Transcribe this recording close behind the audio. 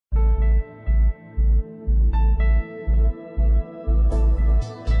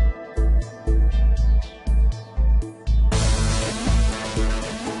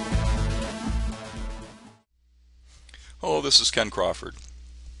Hello, this is Ken Crawford.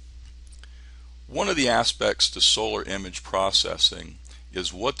 One of the aspects to solar image processing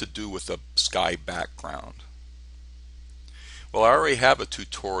is what to do with a sky background. Well, I already have a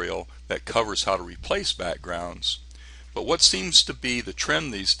tutorial that covers how to replace backgrounds, but what seems to be the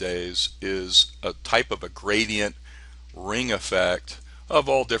trend these days is a type of a gradient ring effect of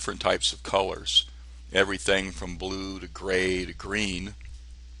all different types of colors, everything from blue to gray to green.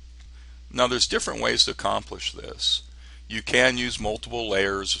 Now there's different ways to accomplish this. You can use multiple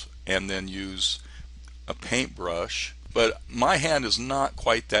layers and then use a paintbrush, but my hand is not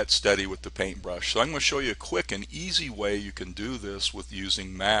quite that steady with the paintbrush, so I'm going to show you a quick and easy way you can do this with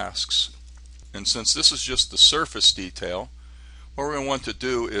using masks. And since this is just the surface detail, what we're going to want to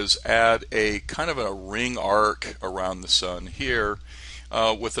do is add a kind of a ring arc around the sun here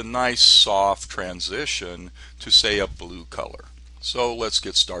with a nice soft transition to, say, a blue color. So let's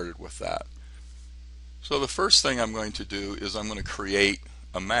get started with that. So the first thing I'm going to do is I'm going to create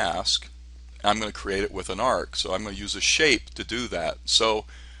a mask. I'm going to create it with an arc, so I'm going to use a shape to do that. So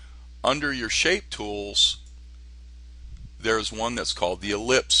under your shape tools, there's one that's called the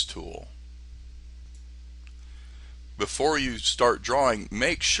ellipse tool. Before you start drawing,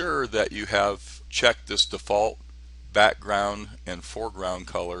 make sure that you have checked this default background and foreground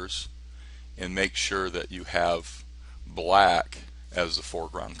colors, and make sure that you have black as the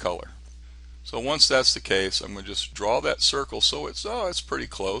foreground color. So once that's the case, I'm going to just draw that circle so it's pretty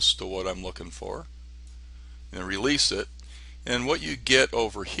close to what I'm looking for, and release it. And what you get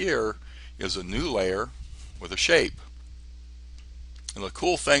over here is a new layer with a shape. And the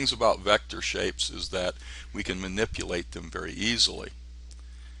cool things about vector shapes is that we can manipulate them very easily.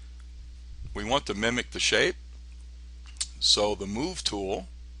 We want to mimic the shape, so the move tool,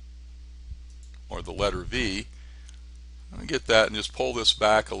 or the letter V, I'll get that and just pull this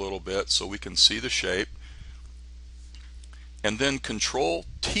back a little bit so we can see the shape, and then Control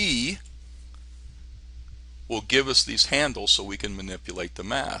T will give us these handles so we can manipulate the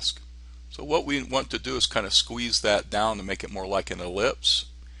mask. So what we want to do is kind of squeeze that down to make it more like an ellipse,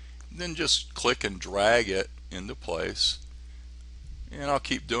 then just click and drag it into place, and I'll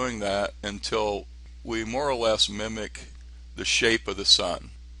keep doing that until we more or less mimic the shape of the sun.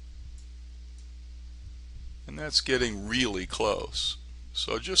 And that's getting really close.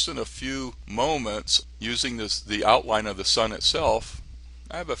 So just in a few moments, using the outline of the sun itself,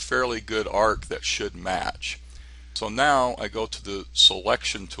 I have a fairly good arc that should match. So now I go to the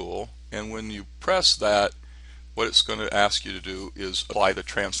selection tool, and when you press that, what it's going to ask you to do is apply the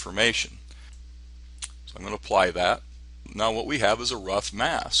transformation. So I'm going to apply that. Now what we have is a rough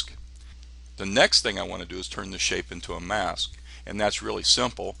mask. The next thing I want to do is turn the shape into a mask, and that's really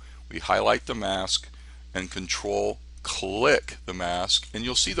simple. We highlight the mask and Control click the mask, and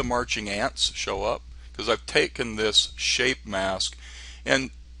you'll see the marching ants show up because I've taken this shape mask,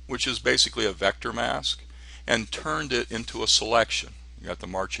 and which is basically a vector mask, and turned it into a selection. You got the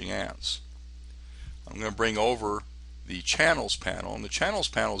marching ants. I'm going to bring over the channels panel, and the channels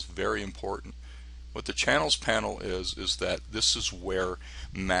panel is very important. What the channels panel is that this is where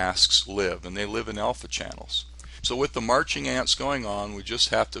masks live, and they live in alpha channels. So with the marching ants going on, we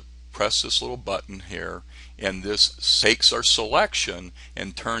just have to press this little button here, and this takes our selection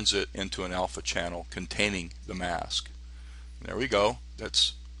and turns it into an alpha channel containing the mask. There we go.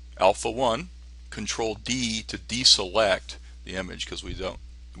 That's alpha 1. Control D to deselect the image because we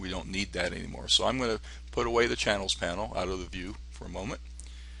don't need that anymore. So I'm going to put away the channels panel out of the view for a moment.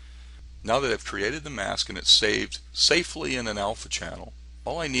 Now that I've created the mask and it's saved safely in an alpha channel,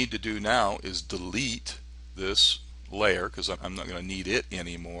 all I need to do now is delete this layer because I'm not going to need it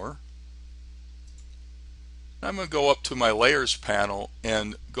anymore. I'm going to go up to my layers panel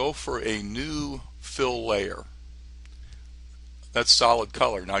and go for a new fill layer. That's solid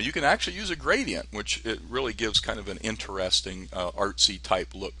color. Now you can actually use a gradient, which it really gives kind of an interesting artsy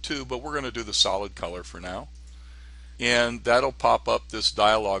type look too, but we're going to do the solid color for now. And that'll pop up this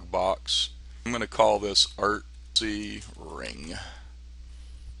dialog box. I'm going to call this Artsy Ring.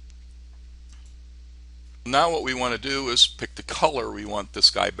 Now what we want to do is pick the color we want the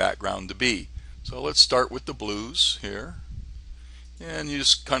sky background to be. So let's start with the blues here, and you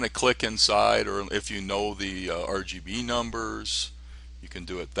just kind of click inside, or if you know the RGB numbers, you can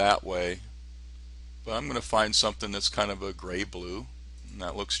do it that way. But I'm going to find something that's kind of a gray blue, and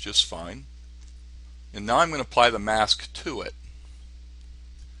that looks just fine. And now I'm going to apply the mask to it.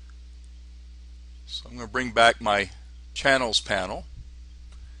 So I'm going to bring back my channels panel.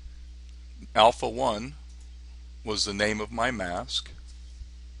 Alpha 1 was the name of my mask.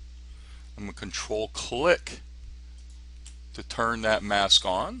 I'm going to Control click to turn that mask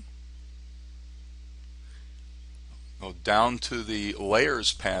on. Go down to the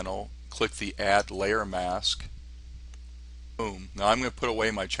Layers panel, click the Add Layer Mask. Boom. Now I'm going to put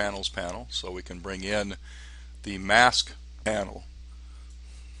away my Channels panel so we can bring in the Mask panel.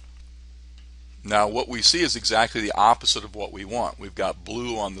 Now what we see is exactly the opposite of what we want. We've got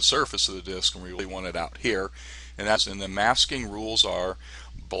blue on the surface of the disk and we really want it out here. And that's in the masking rules are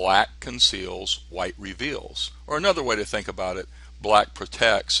black conceals, white reveals. Or another way to think about it, black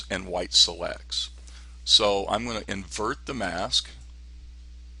protects and white selects. So I'm going to invert the mask.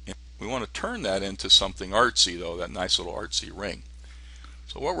 We want to turn that into something artsy though, that nice little artsy ring.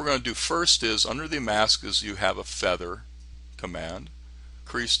 So what we're going to do first is under the mask is you have a feather command.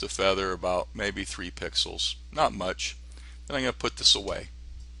 Increase the feather about maybe 3 pixels, not much. Then I'm going to put this away.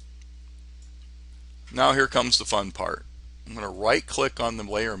 Now here comes the fun part. I'm going to right click on the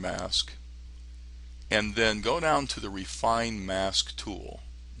layer mask and then go down to the Refine Mask tool.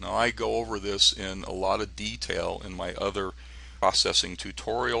 Now I go over this in a lot of detail in my other processing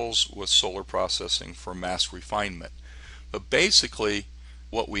tutorials with solar processing for mask refinement. But basically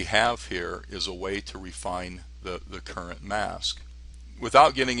what we have here is a way to refine the current mask.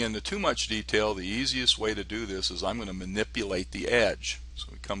 Without getting into too much detail, the easiest way to do this is I'm going to manipulate the edge. So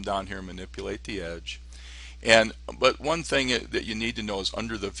we come down here and manipulate the edge. But one thing that you need to know is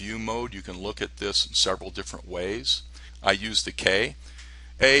under the view mode you can look at this in several different ways. I use the K.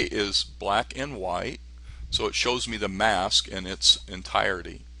 A is black and white, so it shows me the mask in its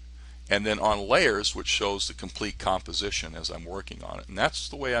entirety. And then on layers, which shows the complete composition as I'm working on it. And that's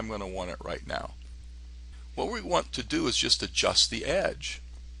the way I'm going to want it right now. What we want to do is just adjust the edge.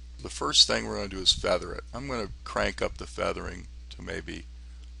 The first thing we're going to do is feather it. I'm going to crank up the feathering to maybe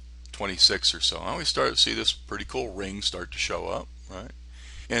 26 or so. Now we start to see this pretty cool ring start to show up, right?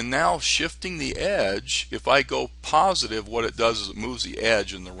 And now shifting the edge, if I go positive, what it does is it moves the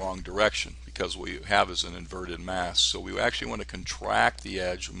edge in the wrong direction because what you have is an inverted mask. So we actually want to contract the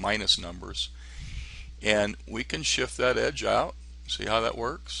edge, minus numbers, and we can shift that edge out. See how that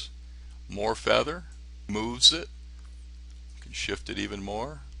works? More feather. Moves it. You can shift it even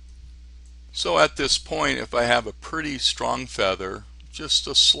more. So at this point, if I have a pretty strong feather, just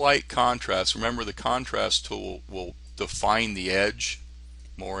a slight contrast. Remember the contrast tool will define the edge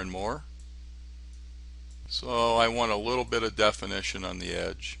more and more. So I want a little bit of definition on the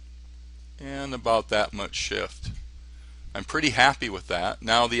edge and about that much shift. I'm pretty happy with that.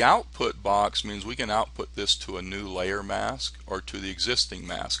 Now the output box means we can output this to a new layer mask or to the existing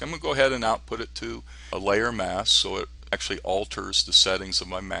mask. I'm going to go ahead and output it to a layer mask so it actually alters the settings of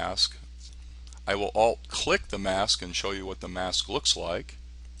my mask. I will alt click the mask and show you what the mask looks like.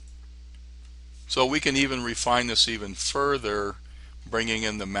 So we can even refine this even further, bringing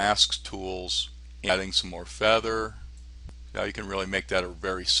in the mask tools, adding some more feather. Now you can really make that a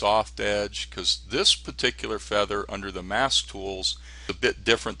very soft edge because this particular feather under the mask tools is a bit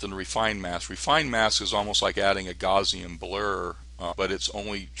different than Refine Mask. Refine Mask is almost like adding a Gaussian blur, but it's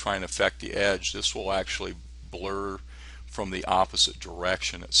only trying to affect the edge. This will actually blur from the opposite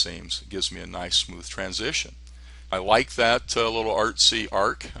direction, it seems. It gives me a nice smooth transition. I like that little artsy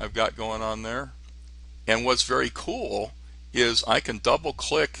arc I've got going on there. And what's very cool is I can double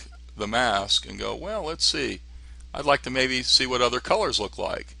click the mask and go, well, let's see. I'd like to maybe see what other colors look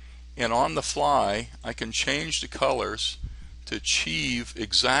like. And on the fly, I can change the colors to achieve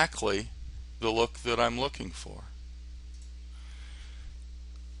exactly the look that I'm looking for.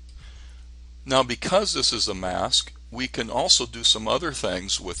 Now, because this is a mask, we can also do some other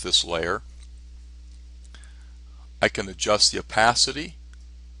things with this layer. I can adjust the opacity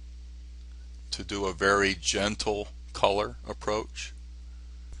to do a very gentle color approach.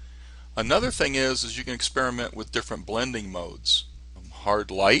 Another thing is you can experiment with different blending modes. Hard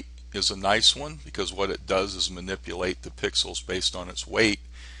light is a nice one because what it does is manipulate the pixels based on its weight.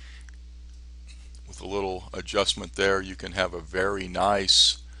 With a little adjustment there, you can have a very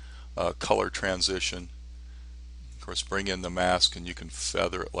nice color transition. Of course, bring in the mask and you can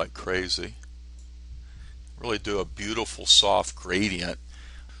feather it like crazy. Really do a beautiful soft gradient.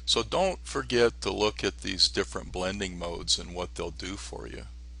 So don't forget to look at these different blending modes and what they'll do for you.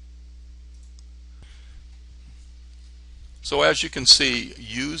 So as you can see,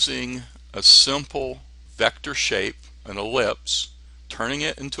 using a simple vector shape, an ellipse, turning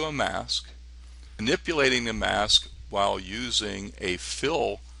it into a mask, manipulating the mask while using a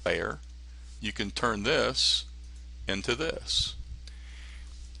fill layer, you can turn this into this.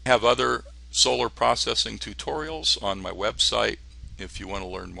 I have other solar processing tutorials on my website if you want to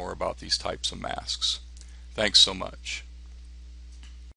learn more about these types of masks. Thanks so much.